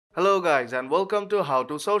Hello guys and welcome to How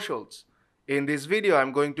to Socials. In this video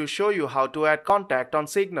I'm going to show you how to add contact on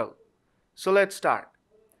Signal. So let's start.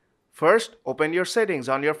 First, open your settings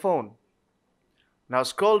on your phone. Now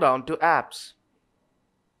scroll down to Apps.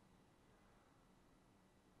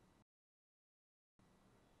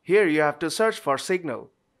 Here you have to search for Signal.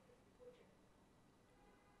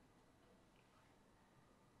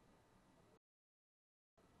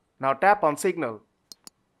 Now tap on Signal.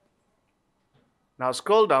 Now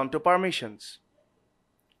scroll down to Permissions.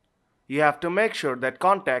 You have to make sure that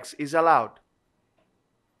Contacts is allowed.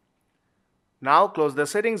 Now close the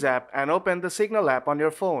Settings app and open the Signal app on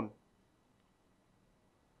your phone.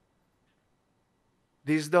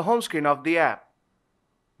 This is the home screen of the app.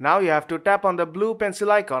 Now you have to tap on the blue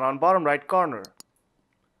pencil icon on bottom right corner.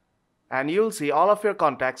 And you'll see all of your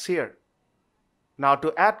contacts here. Now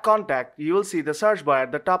to add contact, you will see the search bar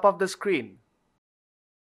at the top of the screen.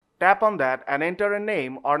 Tap on that and enter a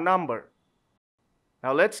name or number.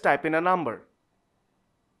 Now let's type in a number.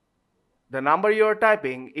 The number you are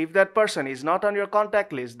typing, if that person is not on your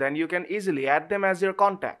contact list, then you can easily add them as your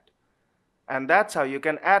contact. And that's how you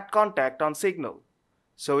can add contact on Signal.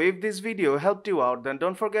 So if this video helped you out, then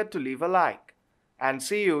don't forget to leave a like. And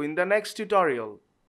see you in the next tutorial.